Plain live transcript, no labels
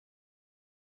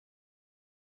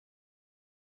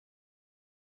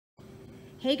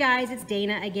Hey guys, it's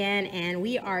Dana again, and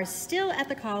we are still at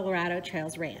the Colorado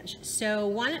Trails Ranch. So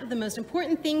one of the most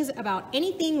important things about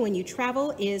anything when you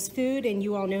travel is food, and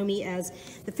you all know me as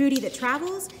the foodie that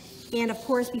travels. And of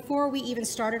course, before we even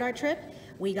started our trip,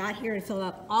 we got here and filled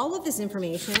out all of this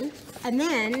information. And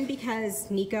then,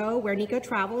 because Nico, where Nico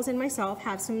travels, and myself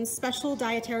have some special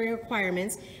dietary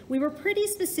requirements, we were pretty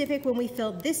specific when we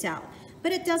filled this out.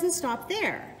 But it doesn't stop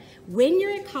there. When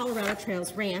you're at Colorado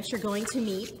Trails Ranch, you're going to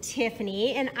meet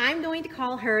Tiffany, and I'm going to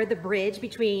call her the bridge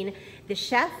between the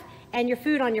chef and your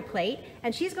food on your plate,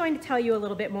 and she's going to tell you a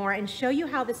little bit more and show you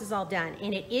how this is all done.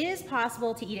 And it is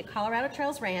possible to eat at Colorado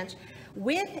Trails Ranch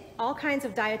with all kinds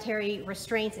of dietary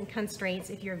restraints and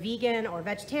constraints if you're vegan or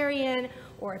vegetarian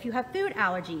or if you have food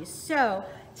allergies. So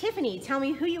Tiffany, tell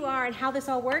me who you are and how this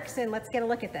all works, and let's get a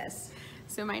look at this.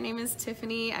 So my name is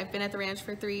Tiffany. I've been at the ranch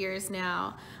for 3 years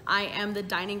now. I am the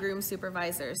dining room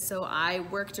supervisor. So I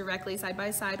work directly side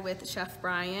by side with Chef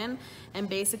Brian and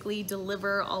basically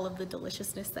deliver all of the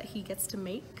deliciousness that he gets to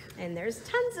make. And there's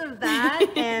tons of that.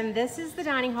 And this is the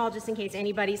dining hall, just in case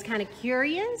anybody's kind of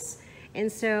curious.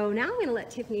 And so now I'm going to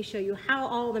let Tiffany show you how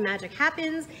all the magic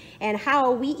happens and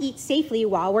how we eat safely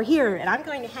while we're here. And I'm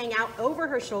going to hang out over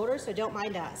her shoulder, so don't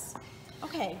mind us.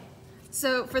 Okay.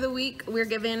 So for the week, we're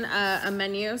given a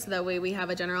menu, so that way we have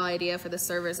a general idea for the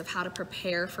servers of how to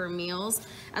prepare for meals.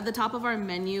 At the top of our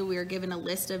menu, we are given a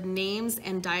list of names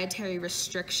and dietary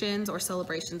restrictions or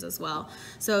celebrations as well.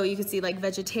 So you can see like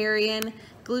vegetarian,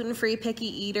 gluten-free, picky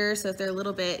eater, so if they're a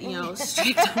little bit,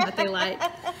 strict on what they like.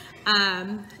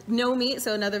 No meat,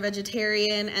 so another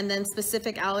vegetarian, and then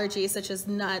specific allergies such as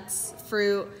nuts,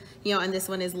 fruit, and this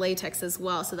one is latex as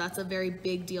well. So that's a very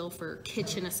big deal for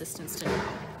kitchen assistants to know.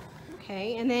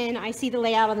 Okay, and then I see the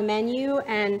layout on the menu,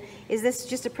 and is this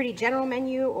just a pretty general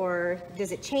menu, or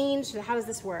does it change? How does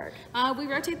this work? We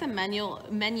rotate the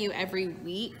menu every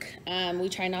week. We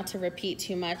try not to repeat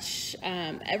too much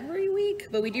every week,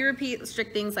 but we do repeat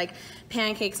strict things like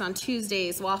pancakes on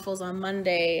Tuesdays, waffles on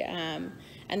Monday,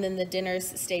 and then the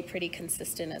dinners stay pretty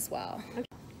consistent as well. Okay.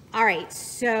 All right,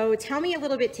 so tell me a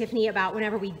little bit, Tiffany, about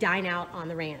whenever we dine out on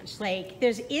the ranch. Like,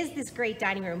 is this great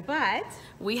dining room, but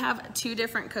we have 2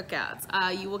 different cookouts.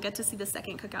 You will get to see the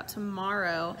second cookout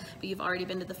tomorrow, but you've already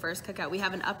been to the first cookout. We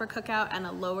have an upper cookout and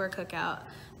a lower cookout.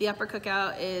 The upper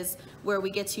cookout is where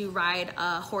we get to ride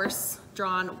a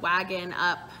horse-drawn wagon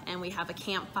up, and we have a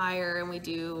campfire, and we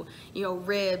do,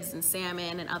 ribs and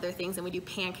salmon and other things, and we do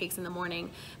pancakes in the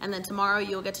morning. And then tomorrow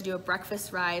you'll get to do a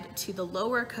breakfast ride to the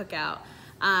lower cookout,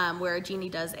 where Jeannie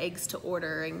does eggs to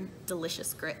order and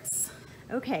delicious grits.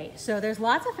 Okay, so there's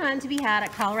lots of fun to be had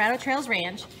at Colorado Trails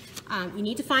Ranch. You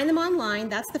need to find them online,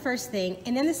 that's the first thing.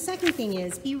 And then the second thing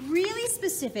is be really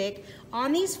specific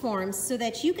on these forms so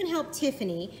that you can help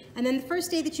Tiffany. And then the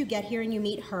first day that you get here and you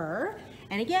meet her,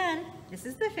 and again, this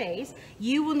is the face,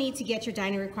 you will need to get your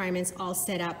dining requirements all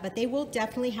set up, but they will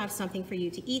definitely have something for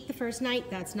you to eat the first night.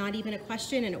 That's not even a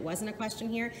question, and it wasn't a question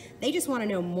here. They just want to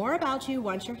know more about you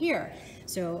once you're here.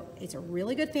 So it's a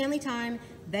really good family time.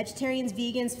 Vegetarians,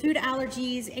 vegans, food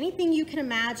allergies, anything you can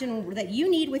imagine that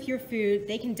you need with your food,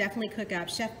 they can definitely cook up.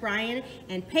 Chef Brian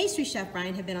and Pastry Chef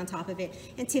Brian have been on top of it,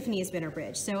 and Tiffany has been our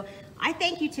bridge. So I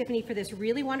thank you, Tiffany, for this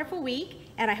really wonderful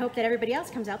week, and I hope that everybody else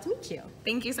comes out to meet you.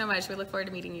 Thank you so much. We look forward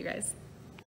to meeting you guys.